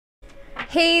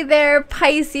Hey there,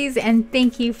 Pisces, and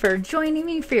thank you for joining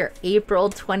me for your April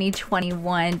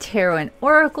 2021 Tarot and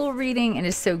Oracle reading. It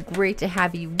is so great to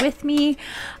have you with me.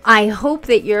 I hope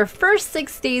that your first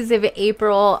 6 days of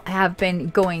April have been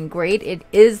going great. It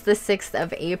is the 6th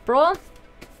of April.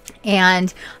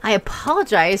 And I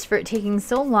apologize for it taking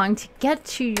so long to get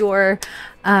to your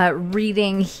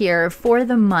reading here for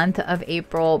the month of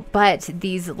April. But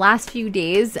these last few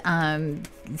days,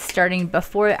 starting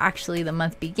before actually the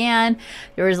month began,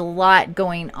 there was a lot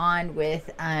going on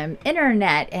with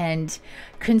internet and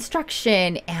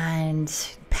construction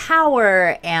and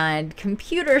power and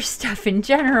computer stuff in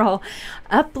general,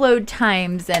 upload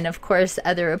times, and of course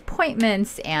other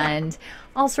appointments and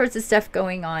all sorts of stuff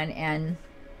going on. And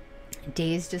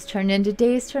days just turned into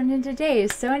days.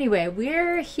 So anyway,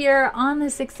 we're here on the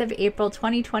 6th of April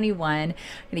 2021. I'm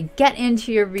going to get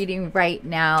into your reading right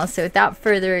now. So without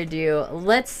further ado,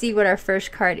 let's see what our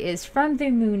first card is from the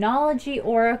Moonology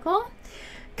Oracle.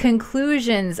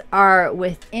 Conclusions are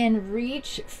within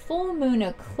reach. Full moon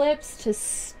eclipse to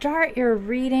start your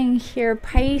reading here,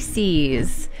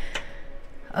 Pisces.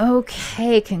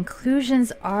 Okay,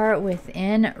 conclusions are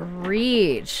within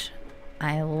reach.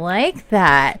 I like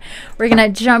that. We're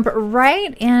going to jump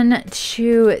right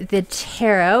into the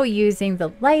tarot using the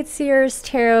Lightseers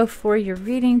Tarot for your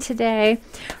reading today.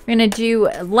 We're going to do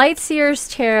Lightseers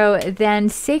Tarot, then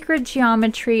Sacred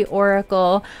Geometry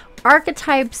Oracle,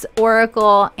 Archetypes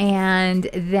Oracle, and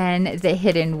then the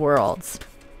Hidden Worlds.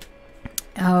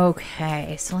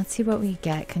 Okay, so let's see what we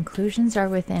get. Conclusions are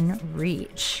within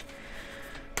reach.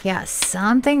 Yeah,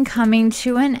 something coming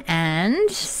to an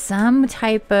end, some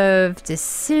type of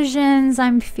decisions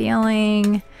I'm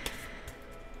feeling.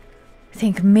 I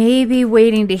think maybe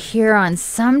waiting to hear on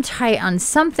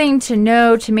something to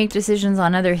know to make decisions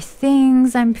on other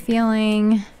things I'm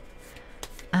feeling.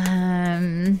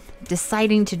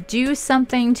 Deciding to do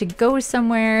something, to go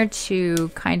somewhere, to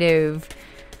kind of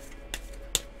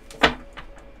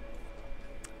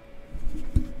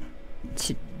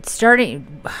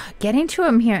getting to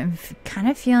him here. I'm kind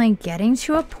of feeling getting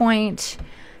to a point,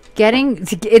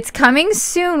 it's coming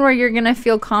soon where you're gonna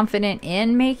feel confident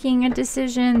in making a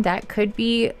decision. That could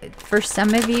be for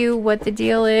some of you what the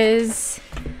deal is.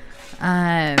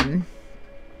 Yeah,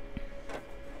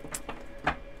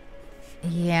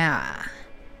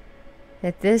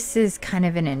 that this is kind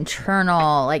of an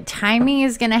internal, like, timing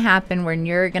is gonna happen when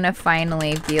you're gonna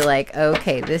finally be like,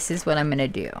 okay, this is what I'm gonna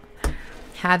do.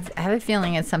 I have a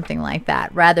feeling it's something like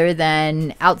that rather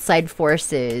than outside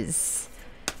forces.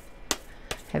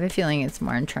 I have a feeling it's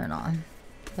more internal.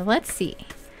 So let's see.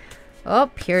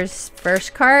 Oh, here's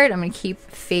first card. I'm going to keep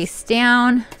face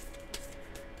down.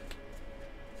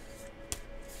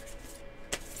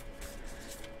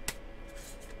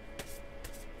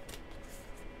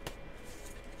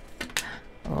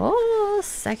 Oh,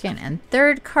 second and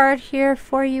third card here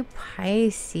for you,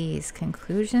 Pisces.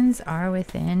 Conclusions are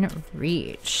within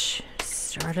reach.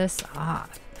 Start us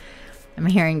off. I'm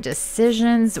hearing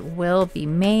decisions will be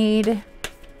made.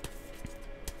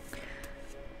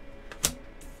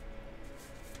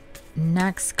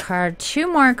 Next card,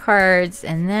 2 more cards,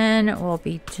 and then we'll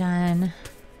be done.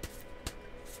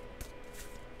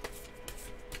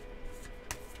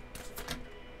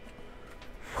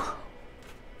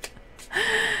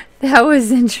 That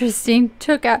was interesting.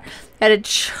 Had a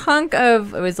chunk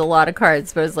of, it was a lot of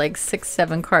cards, but it was like 6,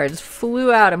 7 cards.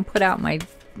 Flew out and put out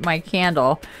my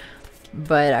candle,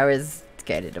 but I was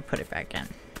scared to put it back in.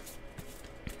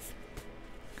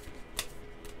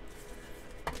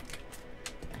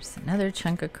 There's another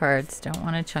chunk of cards. Don't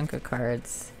want a chunk of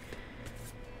cards.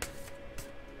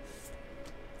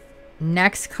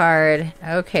 Next card.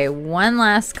 Okay, one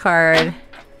last card.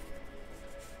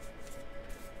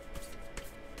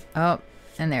 Oh,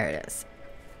 and there it is.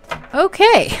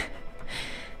 Okay.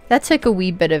 That took a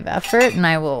wee bit of effort, and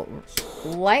I will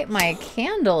light my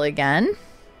candle again.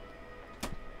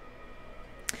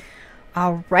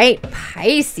 All right,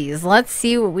 Pisces, let's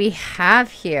see what we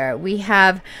have here. We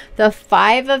have the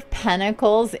 5 of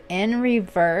Pentacles in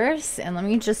reverse. And let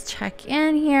me just check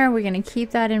in here. We're going to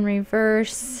keep that in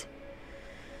reverse.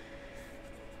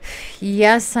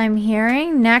 Yes, I'm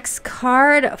hearing. Next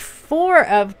card, 4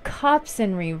 of Cups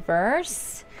in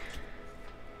reverse.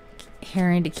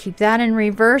 Hearing to keep that in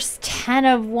reverse. 10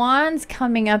 of Wands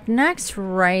coming up next,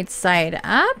 right side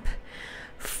up.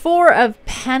 4 of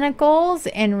Pentacles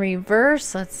in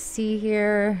reverse. Let's see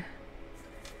here.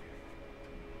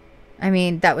 I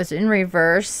mean, that was in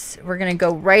reverse. We're going to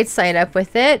go right side up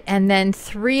with it. And then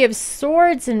 3 of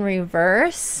Swords in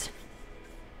reverse.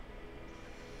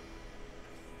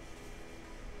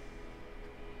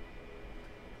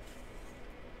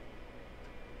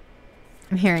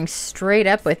 I'm hearing straight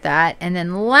up with that. And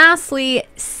then lastly,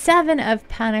 7 of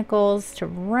Pentacles to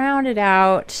round it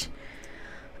out.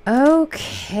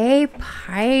 Okay,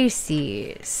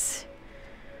 Pisces.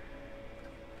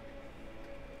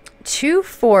 2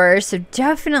 4s. So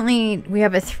definitely we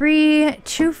have a 3,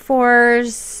 2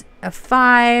 4s, a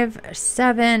 5, a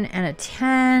 7, and a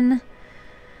 10.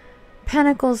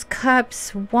 Pentacles,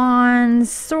 cups, wands,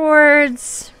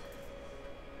 swords.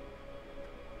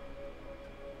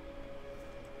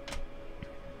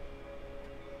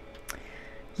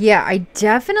 Yeah, I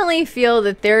definitely feel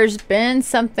that there's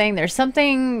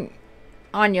something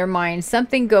on your mind,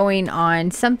 something going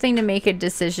on, something to make a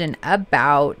decision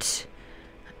about.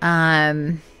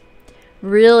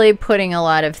 Really putting a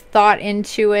lot of thought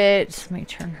into it. Let me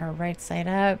turn her right side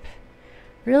up.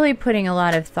 Really putting a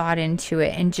lot of thought into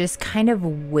it and just kind of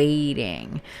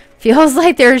waiting. Feels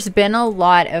like there's been a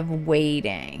lot of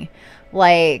waiting.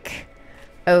 Like,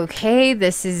 okay,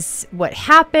 this is what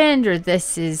happened, or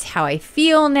this is how I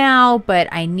feel now, but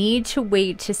I need to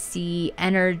wait to see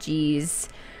energies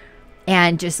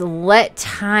and just let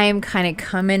time kind of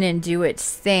come in and do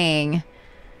its thing.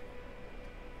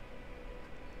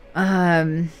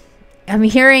 I'm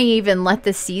hearing even let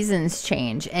the seasons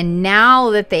change. And now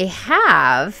that they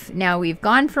have, now we've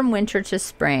gone from winter to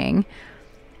spring.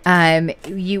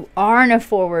 You are in a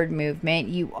forward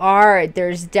movement.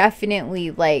 There's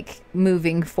definitely like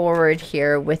moving forward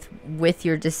here with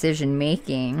your decision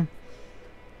making.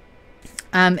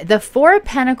 The 4 of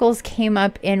Pentacles came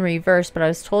up in reverse, but I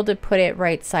was told to put it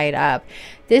right side up.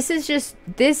 This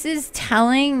is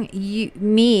telling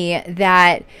me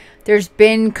that there's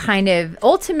been kind of,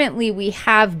 ultimately we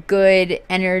have good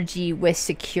energy with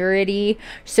security.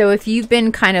 So if you've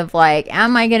been kind of like,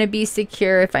 am I going to be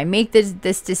secure if I make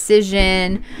this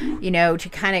decision, you know, to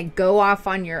kind of go off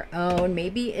on your own?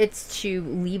 Maybe it's to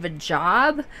leave a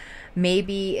job.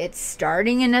 Maybe it's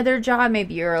starting another job.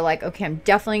 Maybe you're like, okay, I'm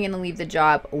definitely going to leave the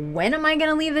job. When am I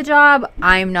going to leave the job?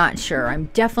 I'm not sure.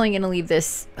 I'm definitely going to leave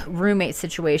this roommate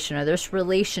situation or this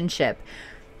relationship.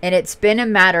 And it's been a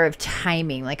matter of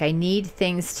timing. Like, I need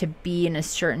things to be in a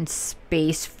certain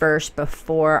space first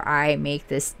before I make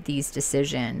these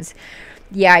decisions.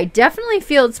 Yeah, I definitely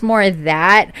feel it's more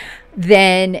that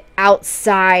than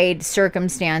outside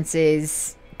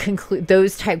circumstances,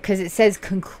 those type, because it says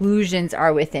conclusions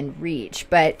are within reach.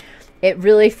 But it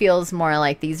really feels more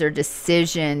like these are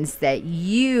decisions that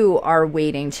you are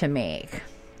waiting to make.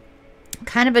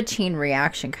 Kind of a chain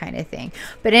reaction kind of thing.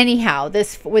 But anyhow,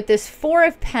 with this 4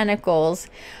 of Pentacles,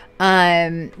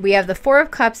 we have the 4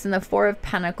 of Cups and the 4 of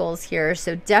Pentacles here.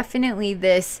 So definitely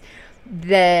the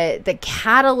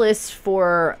catalyst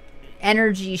for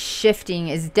energy shifting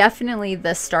is definitely the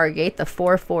Stargate, the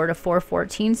 4-4 to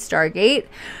 4-14 Stargate.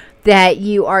 That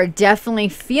you are definitely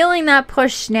feeling that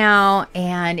push now,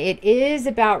 and it is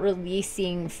about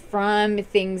releasing from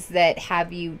things that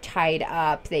have you tied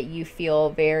up, that you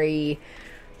feel very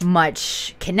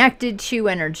much connected to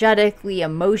energetically,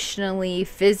 emotionally,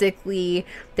 physically,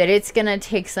 that it's going to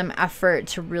take some effort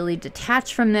to really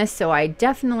detach from this. So I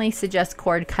definitely suggest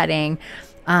cord cutting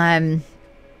from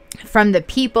the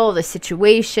people, the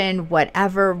situation,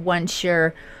 whatever, once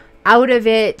you're out of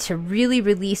it, to really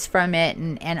release from it.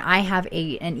 And I have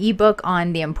an ebook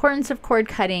on the importance of cord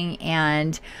cutting,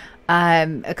 and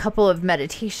a couple of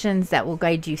meditations that will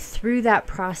guide you through that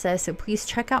process. So please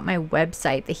check out my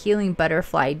website,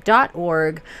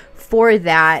 thehealingbutterfly.org, for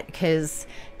that, because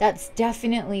that's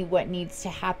definitely what needs to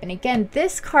happen. Again,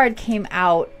 this card came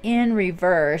out in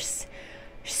reverse,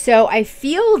 so I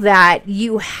feel that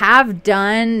you have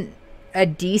done a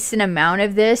decent amount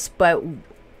of this,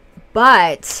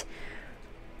 but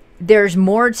there's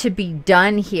more to be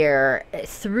done here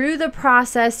through the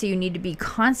process. So you need to be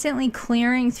constantly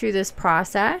clearing through this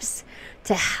process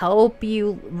to help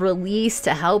you release,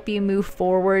 to help you move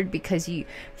forward, because you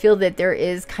feel that there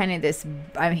is kind of this,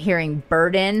 I'm hearing,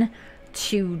 burden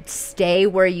to stay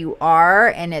where you are.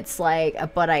 And it's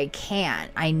like, but I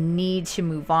can't. I need to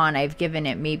move on. I've given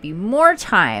it maybe more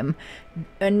time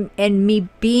and me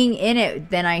being in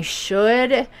it than I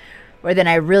should, or than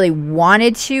I really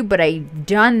wanted to, but I've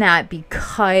done that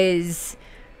because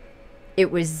it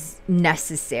was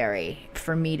necessary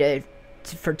for me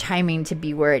for timing to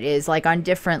be where it is, like in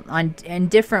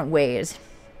different ways.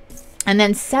 And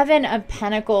then 7 of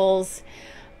Pentacles,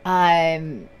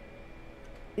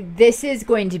 this is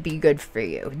going to be good for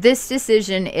you. This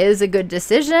decision is a good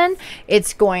decision.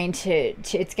 It's going to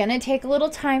take a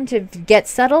little time to get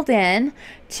settled in,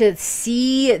 to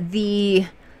see the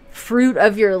fruit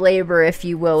of your labor, if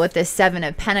you will. With this 7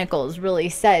 of Pentacles really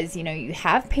says, you know, you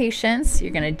have patience,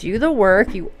 you're going to do the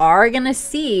work, you are going to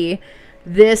see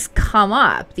this come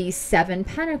up. These 7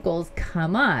 pentacles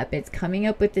come up. It's coming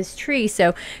up with this tree.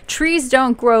 So trees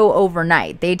don't grow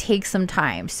overnight. They take some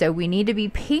time. So we need to be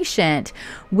patient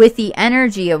with the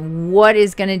energy of what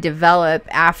is going to develop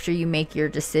after you make your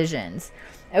decisions.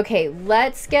 Okay,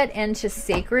 let's get into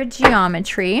sacred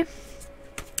geometry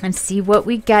and see what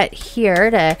we get here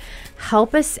to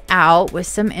help us out with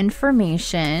some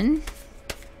information.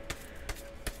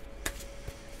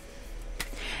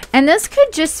 And this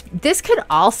could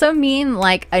also mean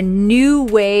like a new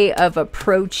way of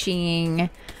approaching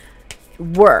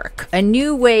work, a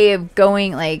new way of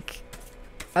going like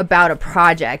about a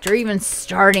project, or even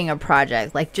starting a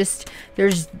project. Like, just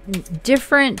there's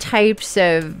different types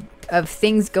of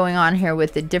things going on here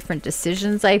with the different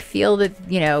decisions I feel that,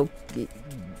 you know,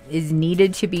 is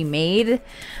needed to be made,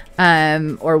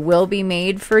 or will be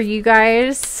made for you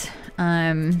guys.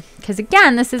 Because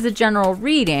again, this is a general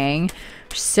reading,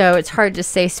 so it's hard to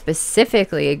say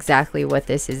specifically exactly what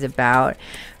this is about.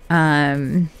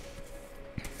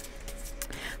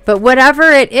 But whatever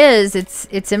it is,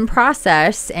 it's in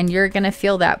process, and you're going to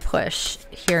feel that push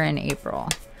here in April.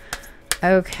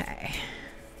 Okay.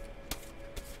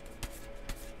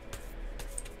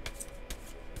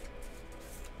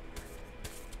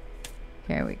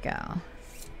 Here we go.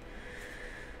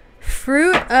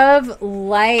 Fruit of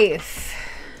Life.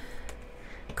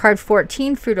 Card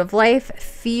 14, Fruit of Life,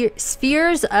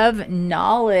 Spheres of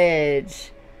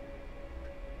Knowledge.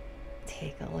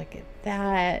 Take a look at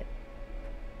that.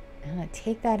 I'm going to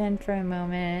take that in for a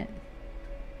moment.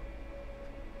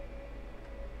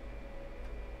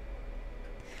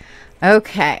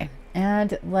 Okay,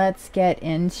 and let's get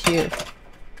into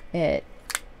it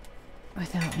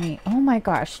without me. Oh my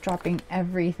gosh, dropping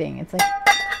everything. It's like,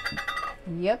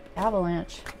 yep,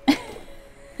 avalanche.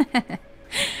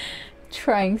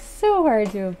 Trying so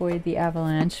hard to avoid the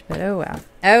avalanche, but oh well.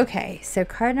 Okay, so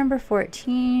card number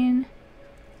 14.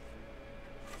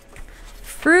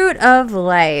 Fruit of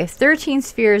Life, 13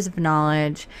 spheres of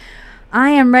knowledge.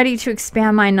 I am ready to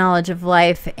expand my knowledge of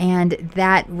life and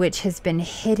that which has been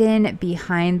hidden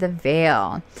behind the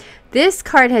veil. This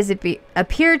card has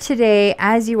appeared today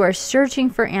as you are searching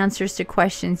for answers to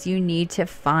questions you need to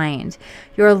find.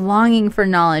 You're longing for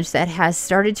knowledge that has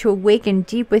started to awaken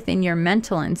deep within your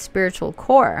mental and spiritual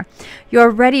core. You're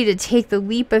ready to take the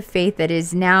leap of faith that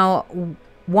is now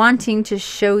wanting to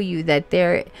show you that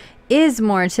there is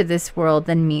more to this world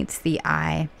than meets the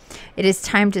eye. It is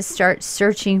time to start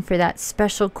searching for that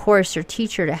special course or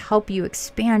teacher to help you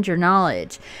expand your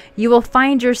knowledge. You will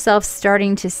find yourself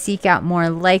starting to seek out more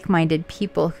like-minded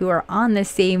people who are on the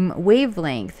same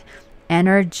wavelength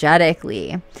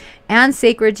energetically. And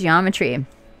sacred geometry.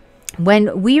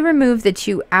 When we remove the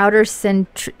 2 outer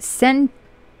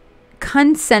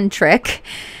concentric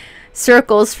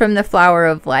circles from the flower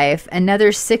of life,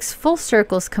 another 6 full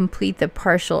circles complete the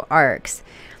partial arcs.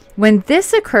 When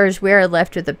this occurs, we are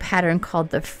left with a pattern called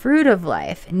the Fruit of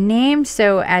Life, named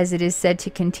so as it is said to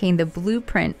contain the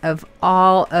blueprint of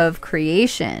all of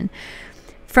creation.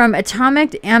 From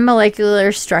atomic and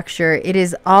molecular structure, it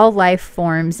is all life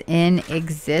forms in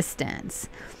existence.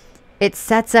 It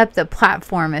sets up the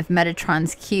platform of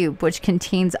Metatron's cube, which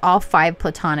contains all 5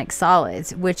 platonic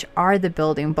solids, which are the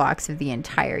building blocks of the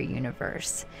entire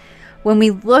universe. When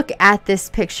we look at this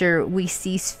picture, we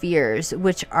see spheres,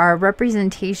 which are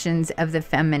representations of the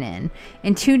feminine.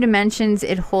 In 2 dimensions,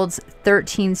 it holds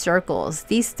 13 circles.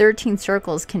 These 13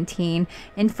 circles contain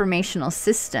informational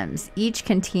systems, each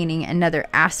containing another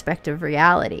aspect of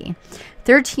reality.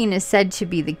 13 is said to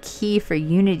be the key for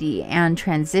unity and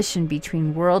transition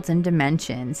between worlds and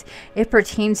dimensions. It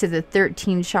pertains to the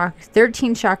 13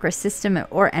 chakra system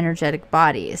or energetic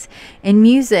bodies. In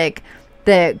music,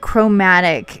 the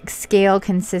chromatic scale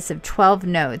consists of 12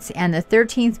 notes, and the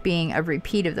 13th being a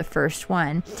repeat of the first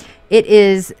one. It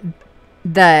is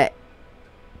the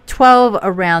 12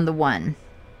 around the 1.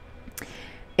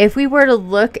 If we were to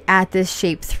look at this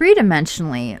shape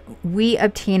 3-dimensionally, we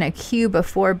obtain a cube of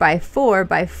 4 by 4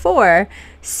 by 4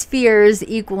 spheres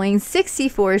equaling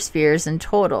 64 spheres in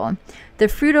total. The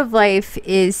Fruit of Life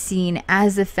is seen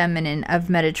as the feminine of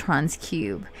Metatron's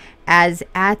cube, as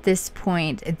at this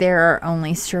point there are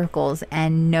only circles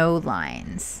and no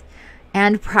lines.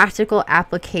 And practical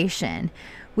application.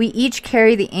 We each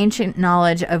carry the ancient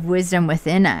knowledge of wisdom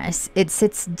within us. It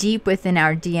sits deep within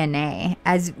our DNA.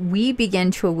 As we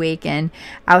begin to awaken,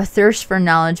 our thirst for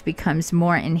knowledge becomes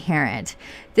more inherent.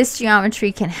 This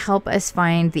geometry can help us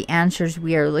find the answers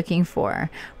we are looking for.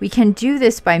 We can do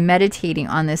this by meditating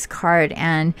on this card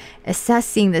and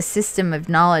assessing the system of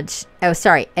knowledge,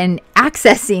 and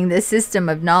accessing the system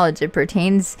of knowledge it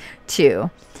pertains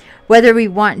to. Whether we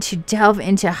want to delve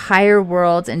into higher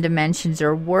worlds and dimensions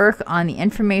or work on the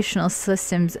informational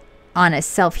systems on a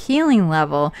self-healing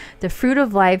level, the fruit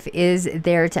of life is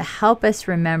there to help us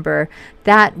remember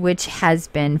that which has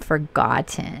been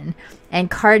forgotten.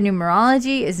 And card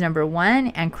numerology is number 1.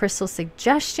 And crystal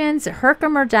suggestions: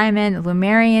 Herkimer diamond,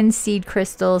 Lumerian seed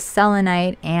crystals,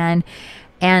 selenite, and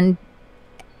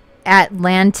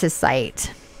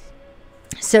atlantisite.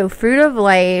 So fruit of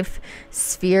life,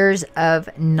 spheres of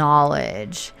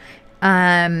knowledge.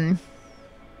 So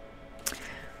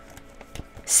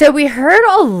we heard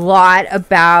a lot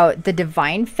about the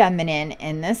divine feminine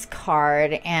in this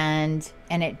card, and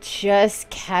it just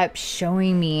kept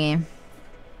showing me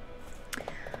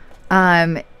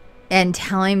and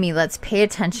telling me, let's pay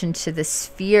attention to the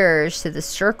spheres, to the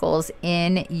circles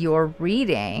in your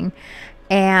reading.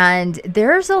 And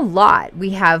there's a lot. We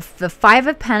have the 5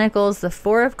 of Pentacles, the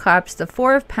 4 of Cups, the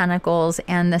 4 of Pentacles,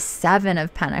 and the 7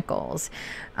 of Pentacles.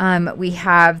 We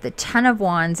have the 10 of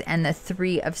Wands and the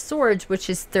 3 of Swords, which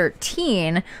is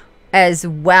 13 as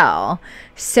well.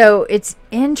 So it's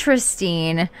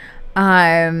interesting.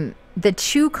 The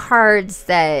 2 cards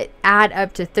that add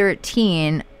up to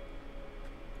 13,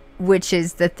 which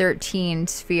is the 13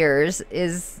 spheres,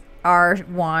 are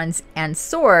Wands and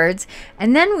Swords.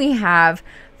 And then we have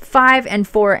 5 and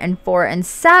 4 and 4 and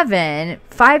 7,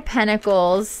 5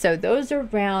 Pentacles, so those are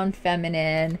round,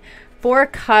 feminine. 4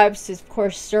 Cups, of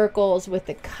course, circles with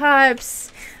the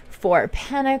cups. 4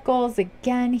 Pentacles,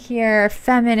 again here,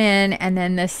 feminine. And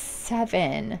then the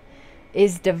 7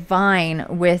 is divine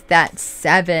with that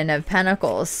 7 of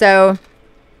Pentacles. So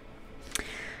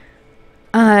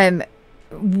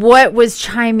what was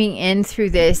chiming in through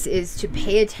this is to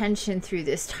pay attention through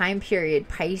this time period,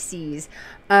 Pisces,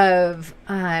 of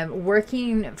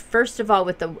working first of all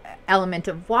with the element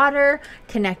of water,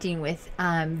 connecting with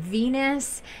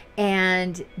Venus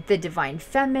and the divine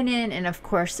feminine, and of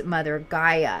course Mother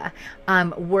Gaia.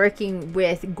 Working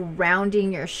with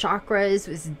grounding your chakras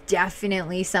was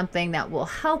definitely something that will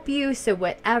help you. So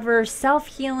whatever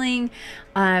self-healing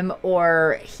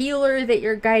or healer that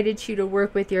you're guided to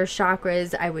work with your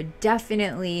chakras, I would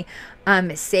definitely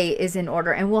say is in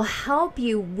order, and will help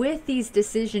you with these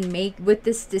with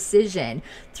this decision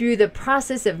through the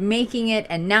process of making it,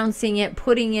 announcing it,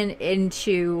 putting it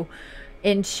into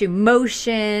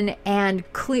motion, and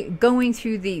going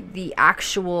through the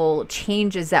actual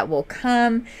changes that will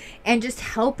come, and just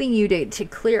helping you to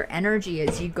clear energy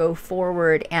as you go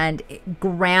forward and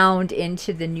ground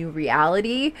into the new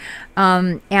reality.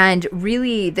 And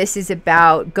really this is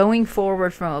about going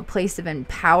forward from a place of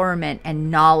empowerment and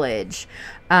knowledge.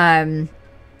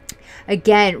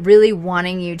 Again, really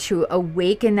wanting you to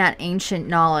awaken that ancient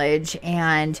knowledge,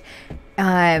 and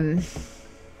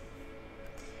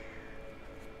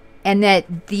that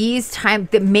these times,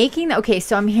 okay,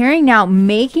 so I'm hearing now,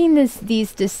 making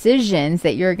these decisions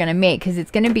that you're going to make, because it's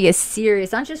going to be a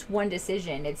series, not just one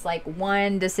decision. It's like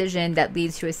one decision that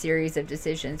leads to a series of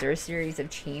decisions, or a series of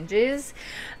changes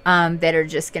that are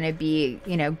just going to be,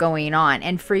 going on.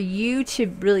 And for you to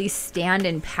really stand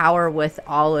in power with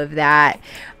all of that,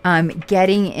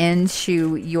 getting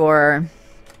into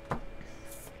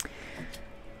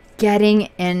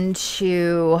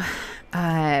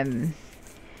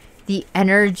the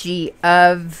energy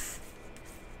of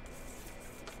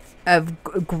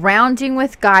grounding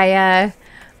with Gaia,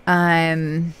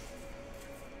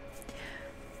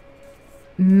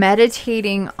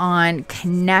 meditating on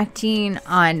connecting,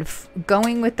 on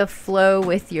going with the flow,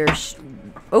 with your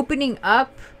opening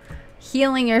up,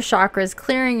 healing your chakras,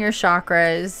 clearing your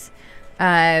chakras,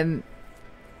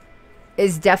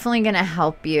 is definitely going to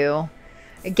help you.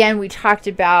 Again, we talked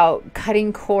about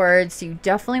cutting cords. You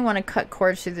definitely want to cut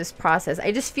cords through this process.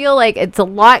 I just feel like it's a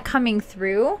lot coming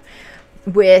through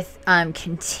with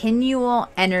continual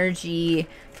energy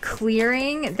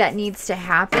clearing that needs to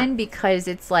happen, because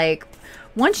it's like,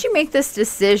 once you make this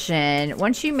decision,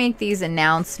 once you make these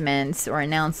announcements or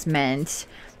announcement,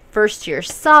 first to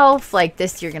yourself, like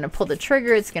this, you're going to pull the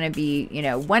trigger. It's going to be,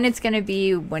 when it's going to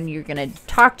be, when you're going to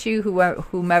talk to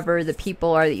whomever the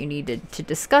people are that you need to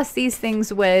discuss these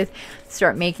things with,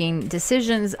 start making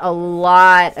decisions. A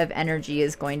lot of energy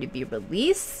is going to be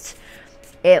released.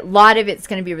 A lot of it's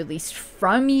going to be released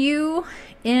from you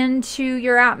into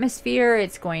your atmosphere.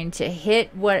 It's going to hit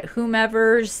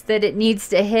whomever's that it needs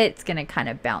to hit. It's going to kind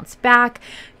of bounce back.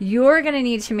 You're going to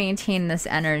need to maintain this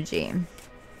energy.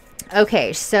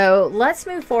 Okay, so let's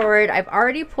move forward. I've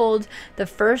already pulled the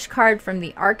first card from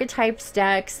the archetypes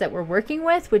decks that we're working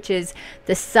with, which is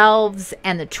the selves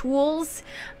and the tools.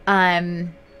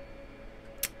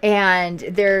 And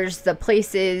there's the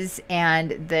places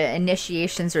and the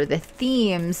initiations or the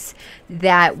themes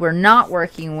that we're not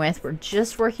working with. We're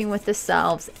just working with the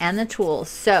selves and the tools.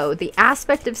 So the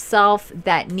aspect of self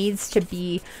that needs to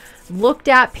be looked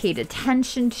at, paid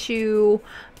attention to,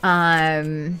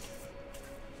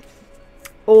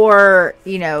 or,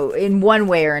 you know, in one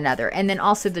way or another. And then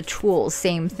also the tools,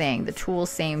 same thing. The tools,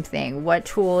 same thing. What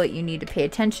tool you need to pay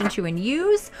attention to and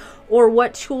use, or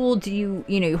what tool do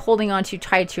you know, holding on too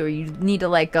tight to, or you need to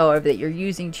let go of that you're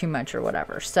using too much or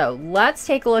whatever. So let's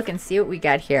take a look and see what we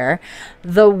got here.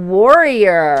 The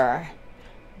Warrior.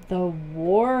 The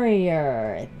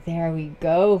Warrior. There we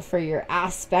go for your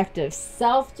aspect of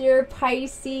self, dear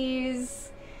Pisces.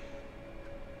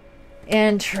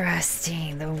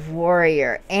 Interesting. The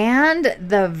Warrior and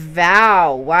the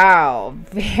Vow. Wow,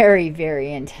 very,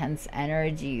 very intense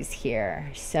energies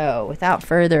here. So without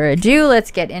further ado,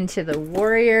 let's get into the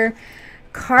Warrior.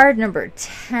 Card number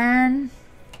 10.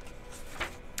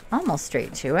 Almost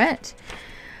straight to it.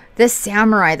 The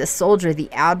Samurai, the Soldier,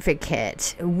 the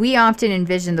Advocate. We often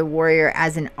envision the warrior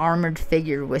as an armored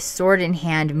figure with sword in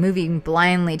hand, moving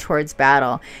blindly towards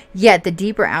battle. Yet the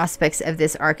deeper aspects of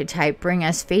this archetype bring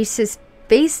us face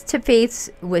to face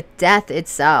with death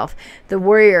itself. The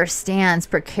warrior stands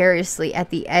precariously at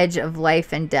the edge of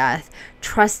life and death,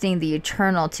 trusting the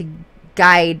eternal to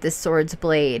guide the sword's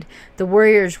blade. The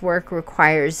warrior's work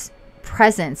requires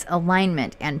presence,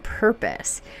 alignment, and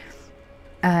purpose.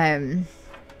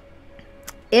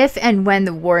 If and when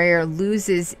the warrior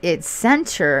loses its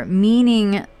center,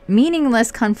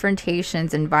 meaningless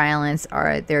confrontations and violence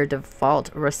are their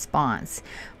default response.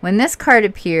 When this card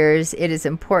appears, it is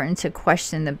important to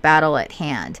question the battle at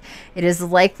hand. It is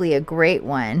likely a great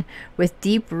one, with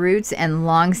deep roots and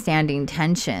long-standing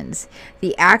tensions.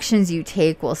 The actions you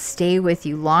take will stay with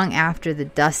you long after the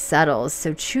dust settles,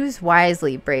 so choose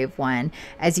wisely, brave one.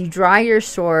 As you draw your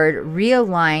sword,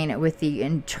 realign with the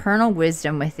internal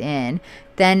wisdom within,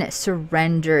 then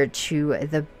surrender to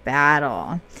the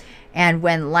battle. And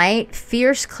when light,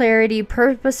 fierce clarity,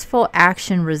 purposeful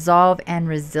action, resolve, and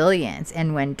resilience.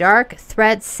 And when dark,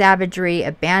 threats, savagery,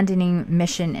 abandoning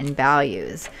mission and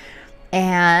values.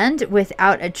 And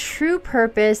without a true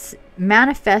purpose,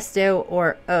 manifesto,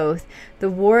 or oath, the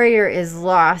warrior is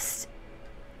lost.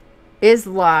 What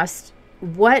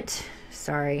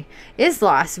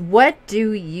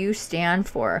do you stand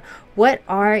for? What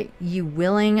are you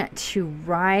willing to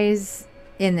rise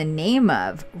in the name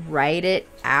of? Write it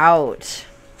out.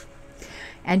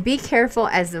 And be careful,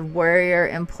 as the warrior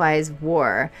implies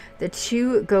war. The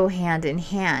two go hand in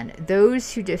hand.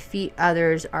 Those who defeat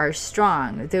others are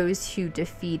strong. Those who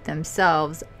defeat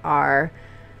themselves are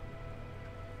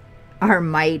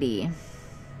mighty.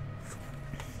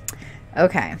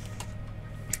 Okay.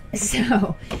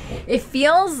 So it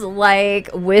feels like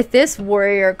with this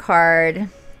warrior card,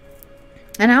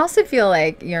 and I also feel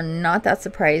like you're not that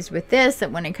surprised with this,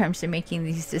 that when it comes to making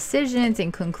these decisions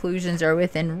and conclusions are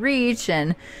within reach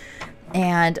and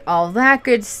all that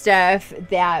good stuff,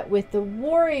 that with the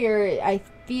warrior, I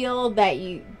feel that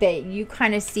you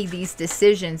kind of see these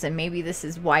decisions, and maybe this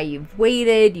is why you've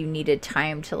waited. You needed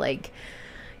time to like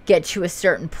get to a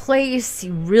certain place.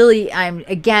 You really, I'm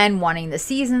again wanting the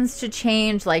seasons to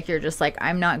change. Like you're just like,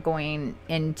 I'm not going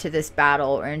into this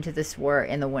battle or into this war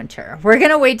in the winter. We're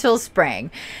gonna wait till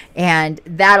spring, and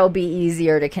that'll be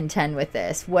easier to contend with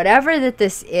this. Whatever that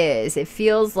this is, it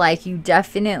feels like you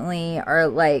definitely are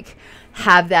like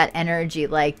have that energy,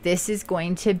 like this is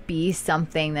going to be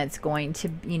something that's going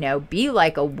to, you know, be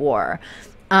like a war.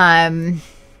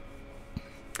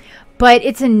 But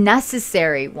it's a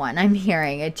necessary one. I'm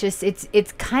hearing it. Just it's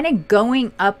kind of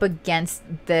going up against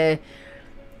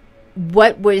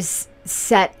what was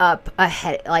set up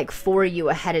ahead, like for you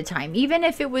ahead of time. Even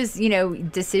if it was, you know,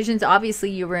 decisions. Obviously,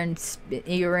 you were in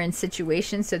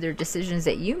situations, so they're decisions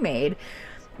that you made.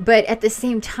 But at the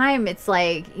same time, it's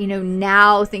like, you know,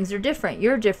 now things are different.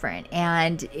 You're different,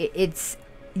 and it's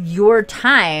your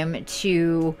time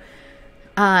to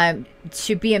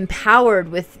be empowered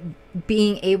with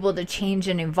being able to change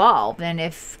and evolve. And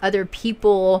if other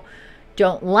people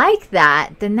don't like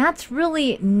that, then that's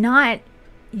really not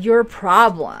your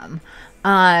problem,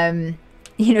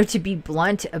 you know, to be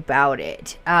blunt about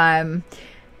it.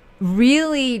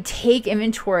 Really take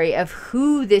inventory of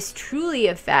who this truly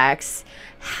affects,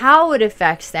 how it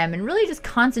affects them, and really just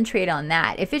concentrate on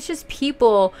that. If it's just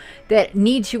people that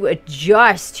need to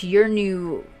adjust to your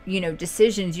new, you know,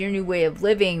 decisions, your new way of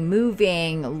living,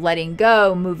 moving, letting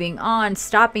go, moving on,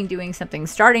 stopping doing something,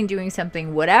 starting doing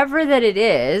something, whatever that it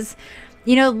is,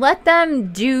 you know, let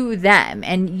them do them.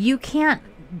 And you can't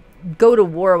go to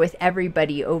war with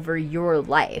everybody over your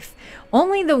life.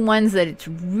 Only the ones that it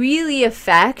really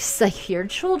affects, like your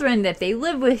children, that they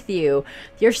live with you,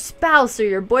 your spouse or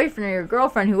your boyfriend or your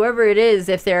girlfriend, whoever it is,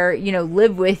 if they're, you know,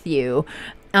 live with you,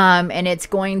 and it's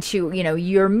going to, you know,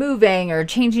 you're moving or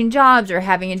changing jobs or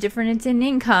having a difference in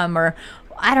income, or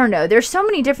I don't know. There's so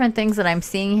many different things that I'm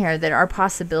seeing here that are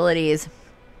possibilities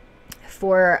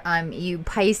for you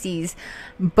Pisces.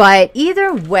 But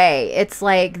either way, it's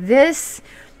like this.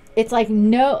 It's like,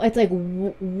 no, it's like,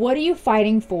 what are you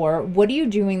fighting for? What are you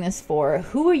doing this for?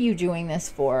 Who are you doing this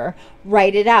for?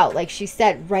 Write it out. Like she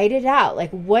said, write it out.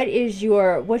 Like, what's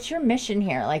your mission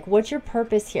here? Like, what's your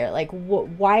purpose here? Like,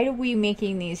 why are we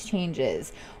making these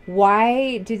changes?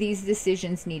 Why do these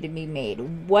decisions need to be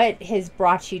made? What has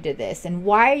brought you to this? And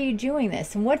why are you doing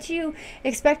this? And what do you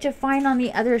expect to find on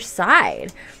the other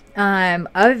side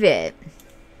of it?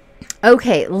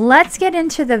 Okay, let's get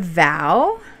into the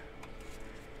vow.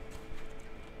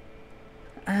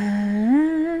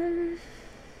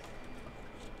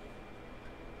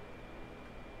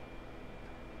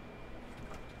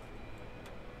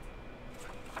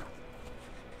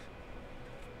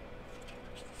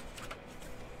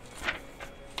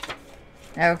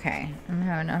 Okay, I'm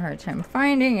having a hard time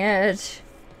finding it.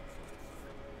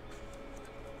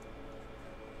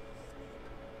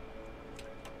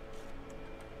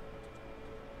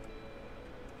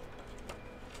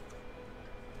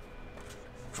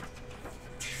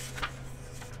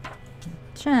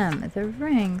 Gem, the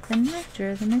ring, the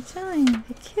nectar, the medallion,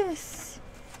 the kiss.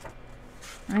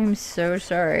 I'm so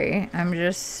sorry. I'm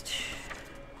just...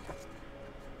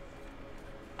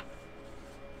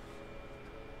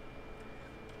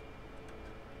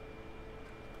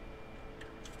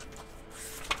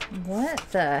 What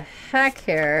the heck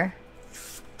here?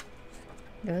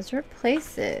 Those are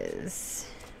places.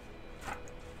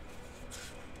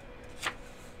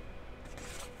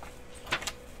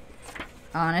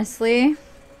 Honestly...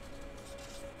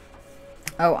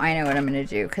 Oh, I know what I'm going to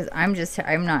do, because I'm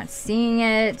not seeing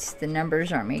it. The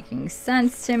numbers aren't making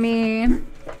sense to me. I'm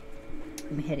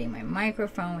hitting my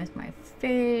microphone with my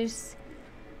face.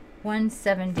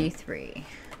 173.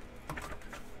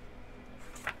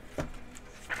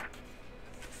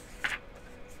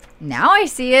 Now I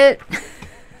see it.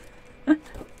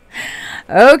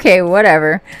 Okay,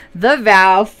 whatever. The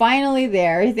vow, finally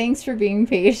there. Thanks for being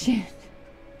patient.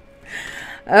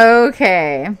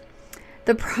 Okay.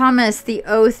 The promise, the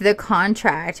oath, the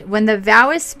contract. When the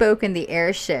vow is spoken, the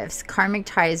air shifts, karmic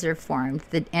ties are formed,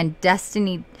 and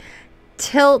destiny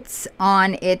tilts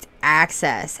on its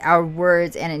axis. Our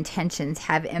words and intentions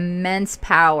have immense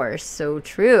power. So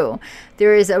true.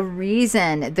 There is a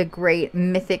reason the great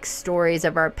mythic stories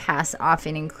of our past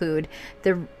often include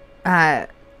the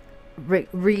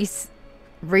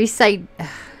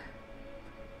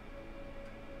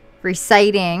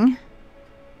reciting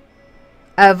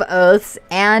of oaths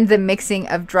and the mixing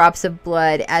of drops of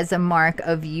blood as a mark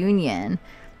of union.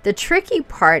 The tricky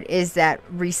part is that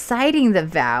reciting the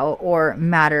vow, or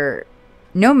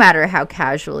no matter how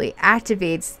casually,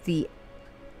 activates the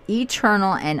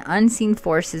eternal and unseen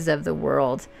forces of the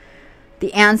world.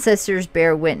 The ancestors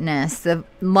bear witness. The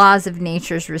laws of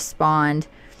nature respond.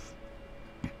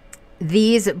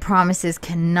 These promises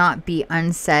cannot be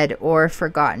unsaid or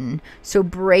forgotten, so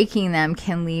breaking them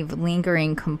can leave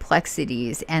lingering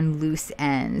complexities and loose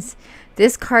ends.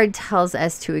 This card tells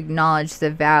us to acknowledge the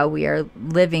vow we are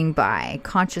living by,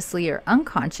 consciously or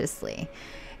unconsciously,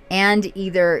 and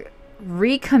either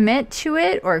recommit to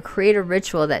it or create a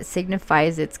ritual that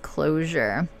signifies its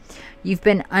closure. You've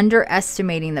been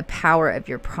underestimating the power of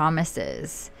your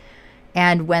promises.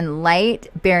 And when light,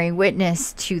 bearing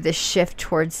witness to the shift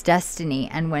towards destiny,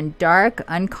 and when dark,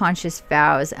 unconscious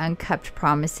vows, unkept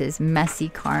promises, messy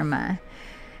karma.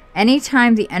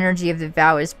 Anytime the energy of the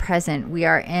vow is present, we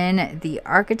are in the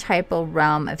archetypal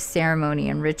realm of ceremony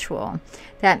and ritual.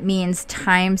 That means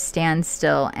time stands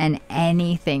still and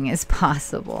anything is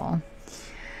possible.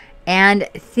 And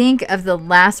think of the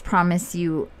last promise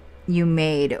you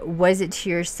made. Was it to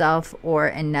yourself or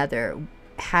another?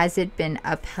 Has it been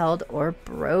upheld or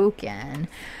broken?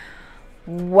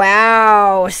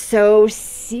 Wow, so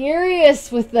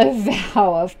serious with the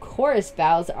vow. Of course,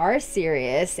 vows are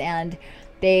serious, and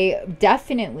they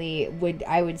definitely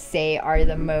I would say, are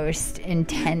the most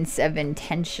intense of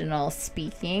intentional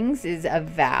speakings is a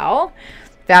vow.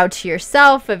 Vow to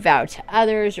yourself, a vow to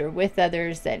others, or with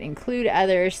others that include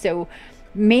others. So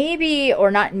maybe, or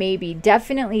not maybe,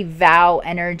 definitely vow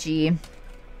energy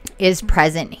is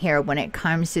present here when it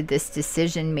comes to this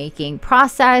decision-making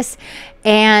process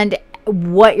and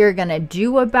what you're going to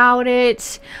do about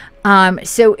it.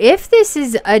 So if this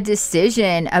is a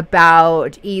decision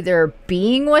about either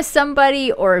being with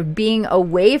somebody or being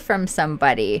away from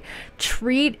somebody,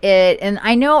 treat it, and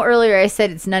I know earlier I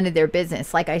said it's none of their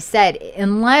business. Like I said,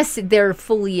 unless they're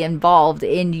fully involved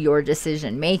in your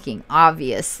decision making,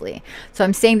 obviously. So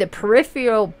I'm saying the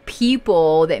peripheral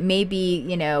people that may be,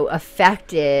 you know,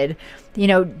 affected, you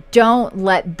know, don't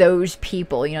let those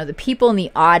people, you know, the people in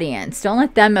the audience, don't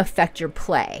let them affect your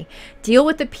play. Deal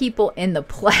with the people in the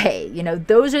play. You know,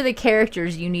 those are the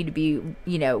characters you need to be,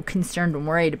 you know, concerned and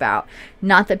worried about,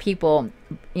 not the people,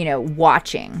 you know,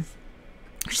 watching.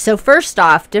 So first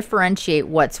off, differentiate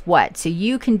what's what, so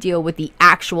you can deal with the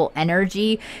actual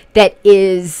energy that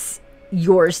is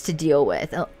yours to deal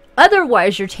with.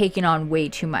 Otherwise, you're taking on way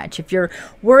too much. If you're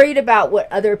worried about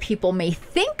what other people may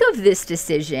think of this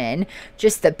decision,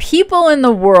 just the people in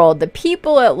the world, the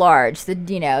people at large, the,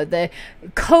 you know, the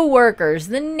co-workers,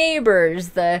 the neighbors,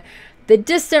 the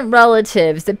distant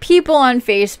relatives, the people on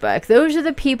Facebook, those are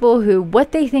the people who,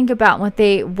 what they think about, what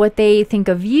they think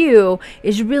of you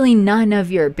is really none of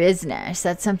your business.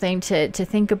 That's something to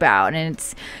think about, and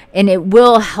it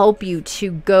will help you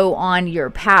to go on your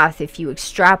path if you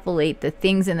extrapolate the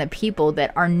things and the people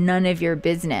that are none of your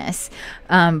business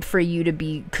for you to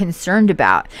be concerned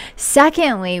about.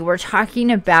 Secondly, we're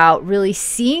talking about really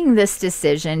seeing this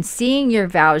decision, seeing your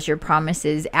vows, your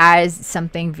promises as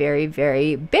something very,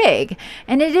 very big.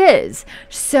 And it is.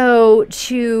 So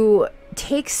to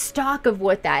take stock of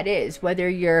what that is, whether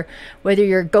you're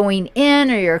going in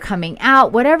or you're coming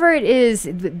out, whatever it is,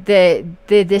 the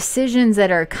decisions that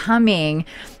are coming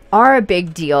are a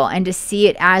big deal, and to see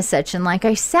it as such. And like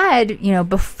I said, you know,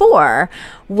 before,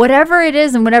 whatever it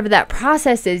is and whatever that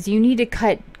process is, you need to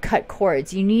cut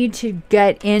cords. You need to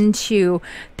get into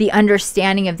the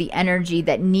understanding of the energy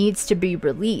that needs to be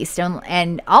released.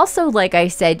 And also, like I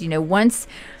said, you know, once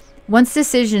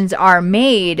decisions are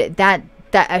made, that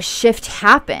a shift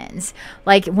happens.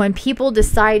 Like when people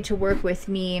decide to work with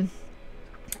me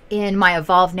in my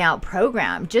Evolve Now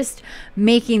program, just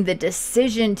making the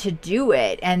decision to do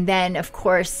it, and then of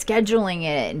course scheduling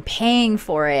it and paying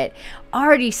for it,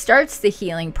 already starts the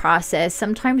healing process,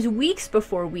 sometimes weeks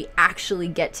before we actually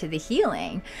get to the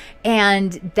healing.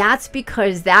 And that's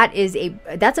because that's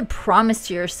a promise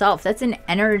to yourself. That's an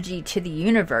energy to the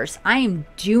universe. I am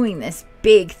doing this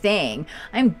big thing.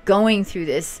 I'm going through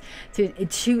this,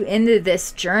 into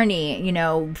this journey, you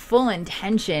know, full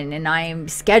intention, and I'm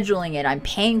scheduling it. I'm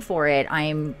paying for it.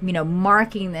 I'm, you know,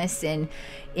 marking this in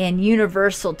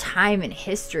universal time and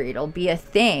history. It'll be a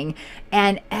thing,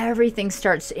 and everything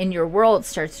starts in your world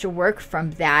starts to work from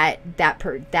that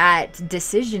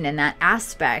decision and that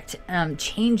aspect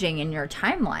changing in your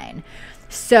timeline.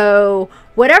 So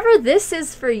whatever this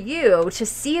is for you, to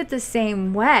see it the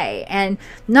same way and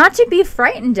not to be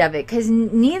frightened of it, because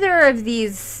none of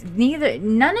this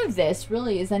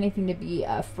really is anything to be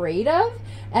afraid of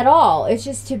at all. It's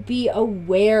just to be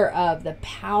aware of the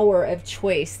power of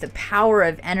choice, the power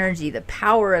of energy, the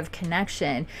power of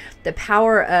connection, the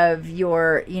power of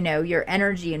your, you know, your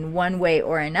energy in one way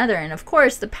or another. And of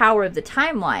course, the power of the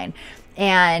timeline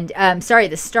and the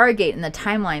Stargate and the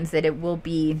timelines that it will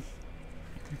be,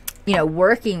 you know,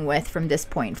 working with from this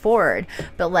point forward.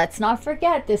 But let's not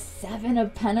forget, the Seven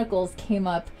of Pentacles came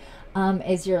up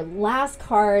as your last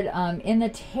card in the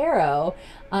tarot.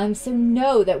 So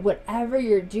know that whatever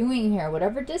you're doing here,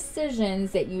 whatever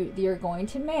decisions that you're going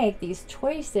to make, these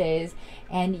choices,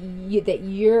 and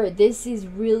this is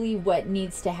really what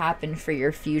needs to happen for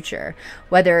your future.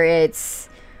 Whether it's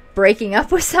breaking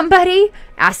up with somebody,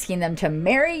 asking them to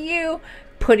marry you,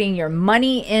 putting your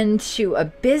money into a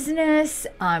business,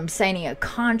 signing a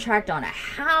contract on a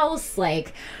house.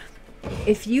 Like,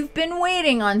 if you've been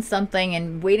waiting on something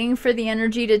and waiting for the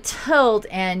energy to tilt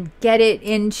and get it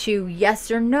into yes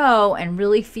or no and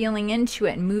really feeling into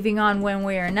it and moving on one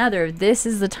way or another, this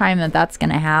is the time that that's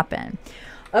going to happen.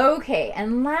 Okay,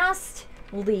 and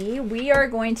lastly, we are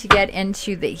going to get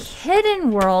into the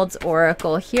Hidden Worlds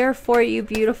Oracle here for you,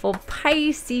 beautiful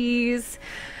Pisces,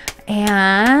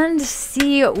 and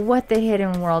see what the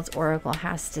Hidden Worlds Oracle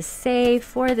has to say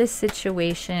for this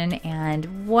situation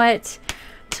and what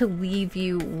to leave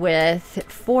you with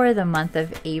for the month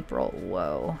of April.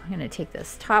 Whoa, I'm going to take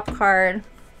this top card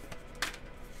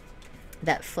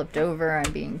that flipped over,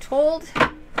 I'm being told.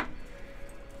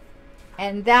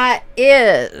 And that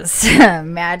is,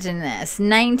 imagine this,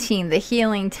 19, the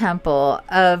Healing Temple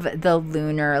of the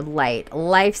Lunar Light.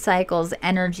 Life cycles,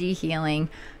 energy healing,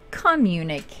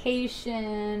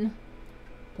 communication.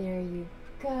 There you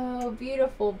go.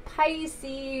 Beautiful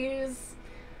Pisces.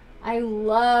 I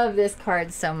love this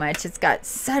card so much. It's got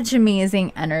such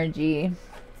amazing energy.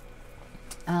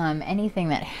 Anything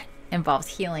that involves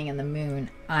healing in the moon,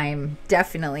 I'm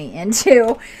definitely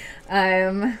into.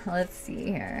 Let's see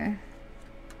here.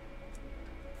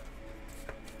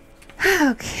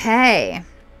 Okay.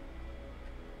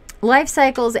 Life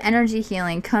cycles, energy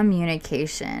healing,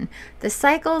 communication. The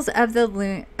cycles of the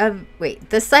lunar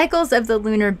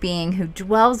being who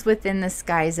dwells within the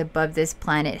skies above this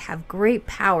planet have great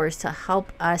powers to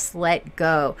help us let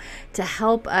go, to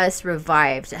help us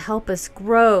revive, to help us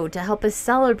grow, to help us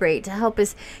celebrate, to help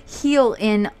us heal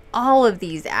in all of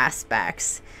these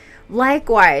aspects.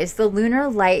 Likewise, the lunar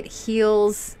light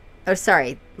heals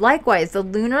Likewise, the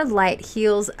lunar light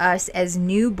heals us as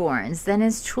newborns, then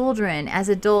as children, as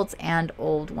adults, and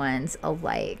old ones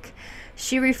alike.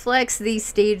 She reflects these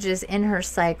stages in her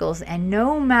cycles, and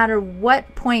no matter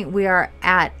what point we are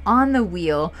at on the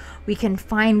wheel, we can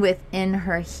find within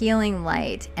her healing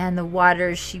light and the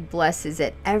waters she blesses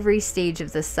at every stage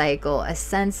of the cycle a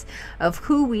sense of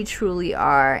who we truly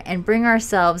are, and bring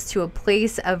ourselves to a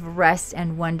place of rest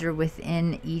and wonder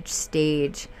within each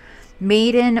stage.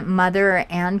 Maiden, mother,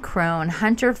 and crone,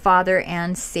 hunter, father,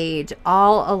 and sage,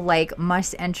 all alike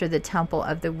must enter the temple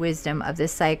of the wisdom of the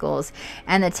cycles,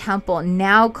 and the temple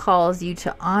now calls you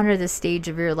to honor the stage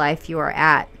of your life you are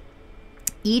at.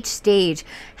 Each stage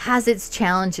has its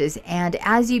challenges, and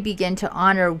as you begin to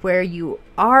honor where you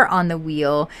are on the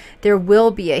wheel, there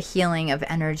will be a healing of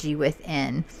energy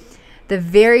within. The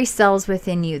very cells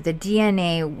within you, the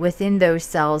DNA within those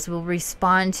cells, will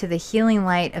respond to the healing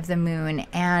light of the moon.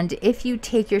 And if you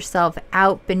take yourself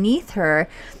out beneath her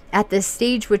at the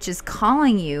stage which is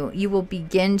calling you, you will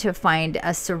begin to find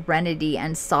a serenity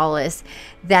and solace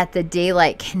that the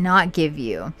daylight cannot give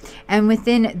you. And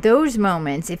within those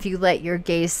moments, if you let your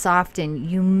gaze soften,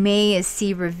 you may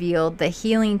see revealed the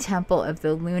healing temple of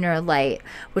the lunar light,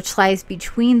 which lies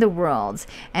between the worlds,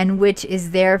 and which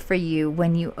is there for you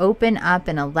when you open up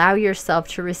and allow yourself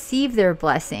to receive their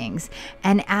blessings.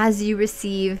 And as you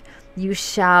receive, you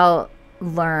shall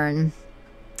learn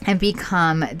and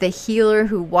become the healer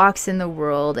who walks in the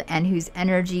world and whose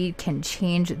energy can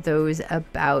change those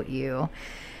about you.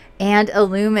 And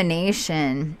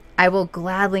illumination. I will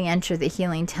gladly enter the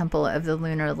healing temple of the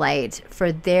lunar light,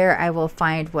 for there I will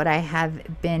find what I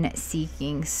have been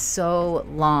seeking so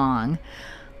long.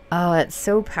 Oh, it's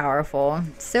so powerful,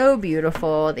 so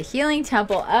beautiful. The healing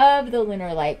temple of the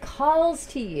lunar light calls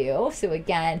to you. So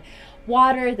again,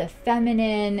 water, the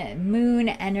feminine, moon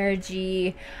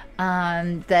energy,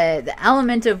 the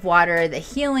element of water, the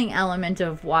healing element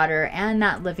of water, and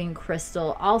that living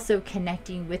crystal also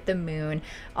connecting with the moon,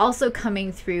 also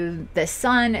coming through the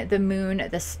sun, the moon,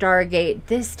 the Stargate,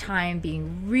 this time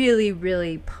being really,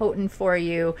 really potent for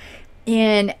you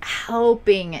in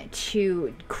helping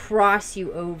to cross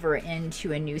you over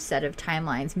into a new set of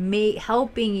timelines,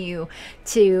 helping you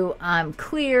to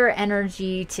clear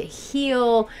energy, to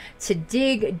heal, to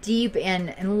dig deep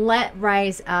and let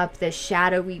rise up the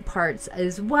shadowy parts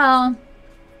as well.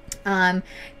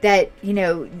 That, you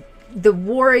know, the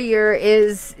warrior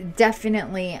is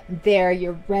definitely there.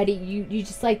 You're ready. You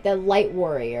just like the light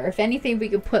warrior. If anything, we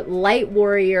could put light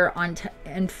warrior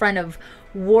in front of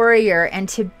warrior, and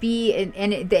to be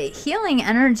in the healing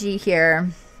energy here.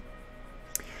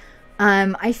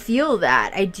 I feel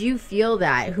that. I do feel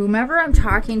that. Whomever I'm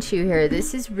talking to here,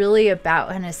 this is really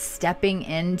about kind of stepping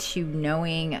into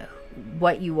knowing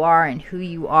what you are and who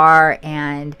you are,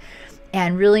 and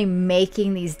really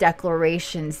making these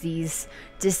declarations, these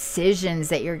decisions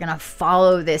that you're going to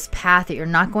follow this path, that you're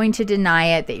not going to deny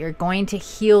it, that you're going to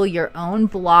heal your own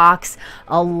blocks,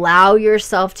 allow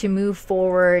yourself to move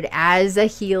forward as a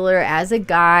healer, as a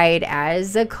guide,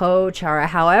 as a coach, or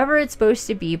however it's supposed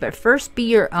to be. But first, be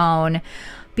your own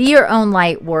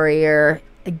light warrior.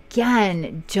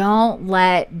 Again, don't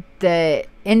let the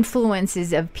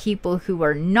influences of people who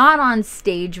are not on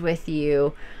stage with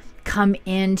you come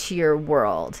into your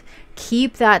world.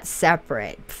 Keep that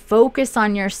separate. Focus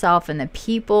on yourself and the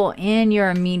people in your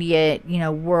immediate,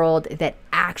 world that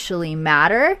actually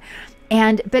matter.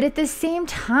 But at the same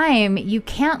time, you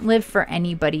can't live for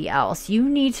anybody else. You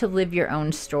need to live your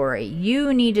own story.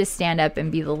 You need to stand up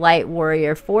and be the light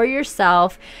warrior for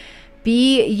yourself.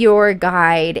 Be your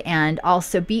guide, and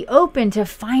also be open to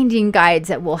finding guides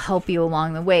that will help you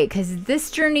along the way, because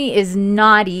this journey is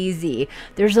not easy.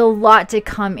 There's a lot to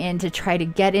come in to try to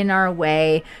get in our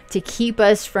way, to keep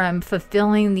us from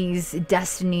fulfilling these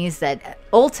destinies that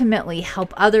ultimately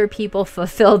help other people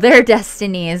fulfill their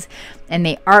destinies, and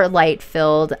they are light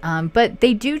filled, but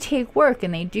they do take work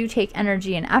and they do take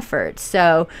energy and effort.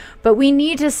 So, but we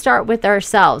need to start with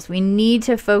ourselves. We need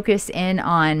to focus in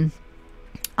on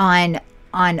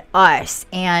on us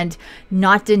and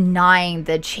not denying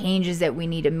the changes that we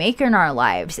need to make in our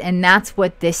lives. And that's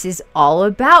what this is all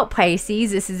about,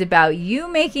 Pisces. This is about you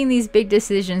making these big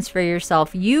decisions for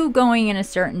yourself, you going in a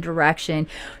certain direction,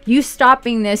 you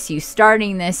stopping this, you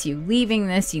starting this, you leaving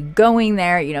this, you going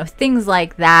there, you know, things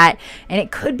like that. And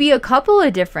it could be a couple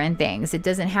of different things. It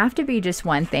doesn't have to be just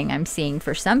one thing. I'm seeing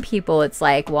for some people, it's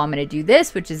like, well, I'm going to do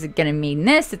this, which is going to mean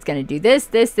this. It's going to do this,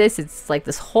 this, this. It's like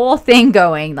this whole thing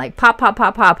going like pop, pop,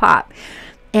 pop, pop, pop.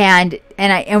 And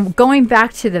I am going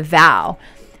back to the vow.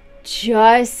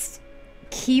 Just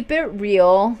keep it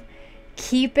real.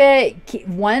 Keep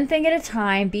one thing at a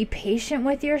time. Be patient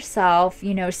with yourself.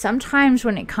 You know, sometimes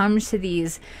when it comes to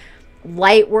these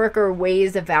light worker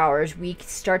ways of ours, we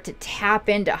start to tap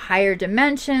into higher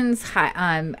dimensions,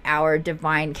 our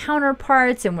divine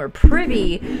counterparts, and we're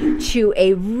privy to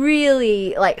a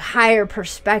really like higher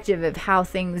perspective of how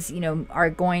things, you know, are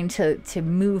going to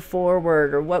move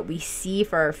forward, or what we see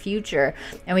for our future.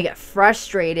 And we get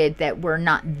frustrated that we're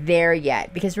not there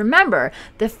yet, because remember,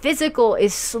 the physical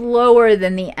is slower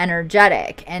than the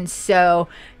energetic. And so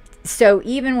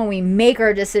even when we make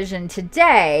our decision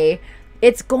today,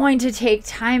 it's going to take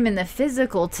time in the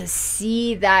physical to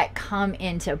see that come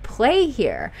into play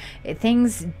here.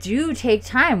 Things do take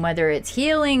time, whether it's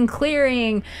healing,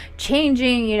 clearing,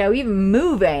 changing, you know, even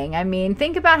moving. I mean,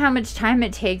 think about how much time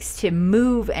it takes to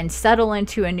move and settle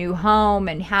into a new home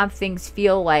and have things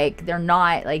feel like they're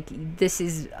not like, this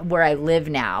is where I live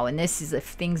now, and this is if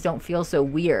things don't feel so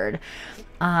weird.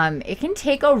 It can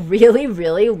take a really,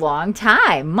 really long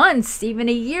time, months, even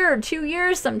a year or 2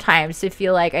 years sometimes, to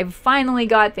feel like I've finally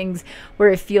got things where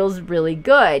it feels really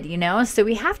good, you know? So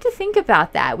we have to think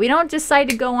about that. We don't decide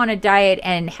to go on a diet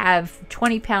and have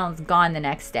 20 pounds gone the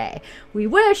next day. We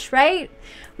wish, right?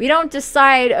 We don't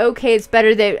decide, okay, it's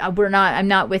better that I'm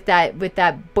not with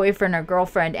that boyfriend or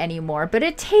girlfriend anymore. But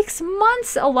it takes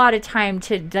months, a lot of time,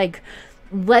 to like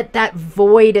let that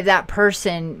void of that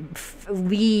person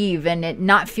leave, and it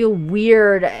not feel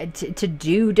weird to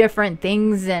do different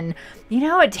things. And you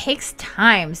know, it takes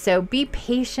time. So be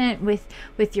patient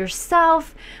with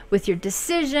yourself, with your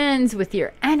decisions, with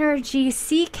your energy.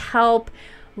 Seek help.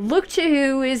 Look to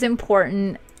who is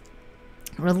important.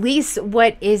 Release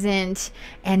what isn't,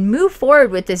 and move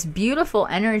forward with this beautiful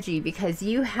energy, because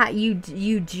you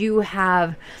do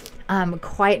have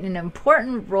quite an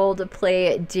important role to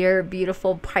play, dear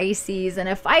beautiful Pisces. And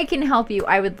if I can help you,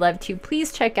 I would love to.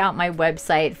 Please check out my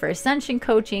website for ascension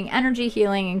coaching, energy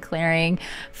healing and clearing,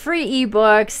 free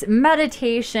ebooks,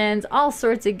 meditations, all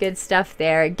sorts of good stuff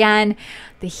there. Again,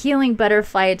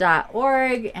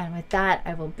 thehealingbutterfly.org. And with that,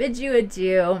 I will bid you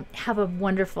adieu. Have a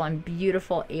wonderful and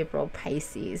beautiful April,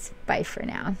 Pisces. Bye for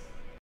now.